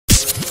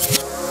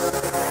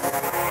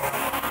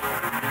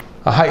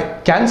Hi,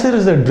 cancer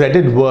is a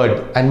dreaded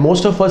word and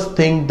most of us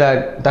think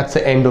that that's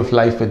the end of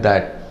life with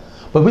that.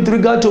 But with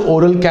regard to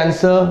oral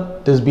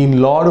cancer, there's been a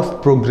lot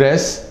of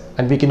progress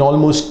and we can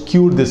almost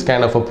cure this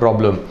kind of a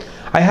problem.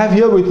 I have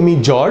here with me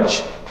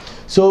George.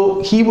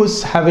 So he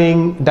was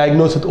having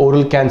diagnosed with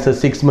oral cancer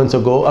 6 months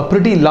ago, a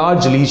pretty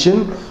large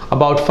lesion,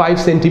 about 5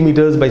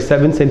 centimeters by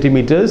 7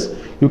 centimeters.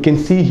 You can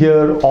see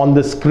here on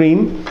the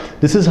screen,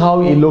 this is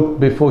how he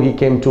looked before he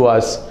came to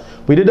us.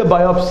 We did a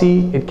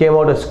biopsy, it came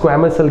out as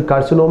squamous cell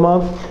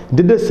carcinoma,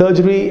 did the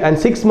surgery, and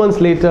 6 months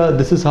later,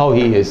 this is how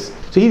he is.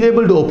 So he's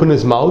able to open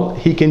his mouth,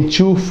 he can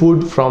chew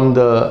food from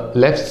the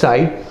left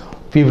side.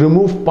 We've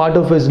removed part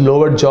of his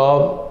lower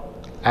jaw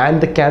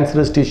and the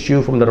cancerous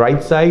tissue from the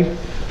right side,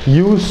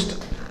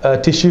 used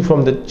tissue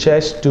from the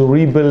chest to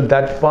rebuild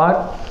that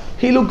part.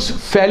 He looks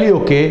fairly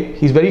okay,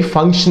 he's very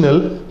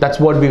functional, that's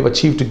what we've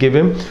achieved to give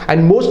him,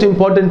 and most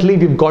importantly,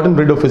 we've gotten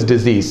rid of his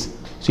disease.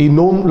 So he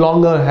no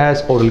longer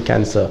has oral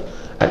cancer.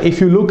 And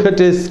if you look at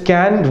his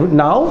scan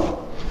now,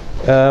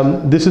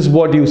 this is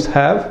what you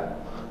have.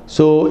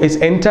 So his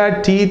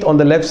entire teeth on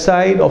the left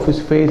side of his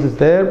face is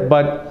there,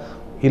 but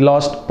he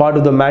lost part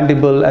of the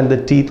mandible and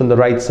the teeth on the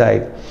right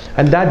side.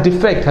 And that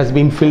defect has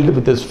been filled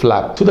with this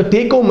flap. So the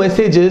take-home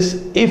message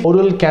is, if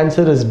oral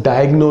cancer is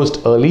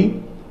diagnosed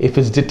early, if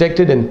it's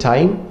detected in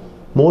time,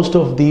 most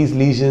of these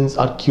lesions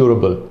are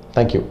curable.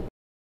 Thank you.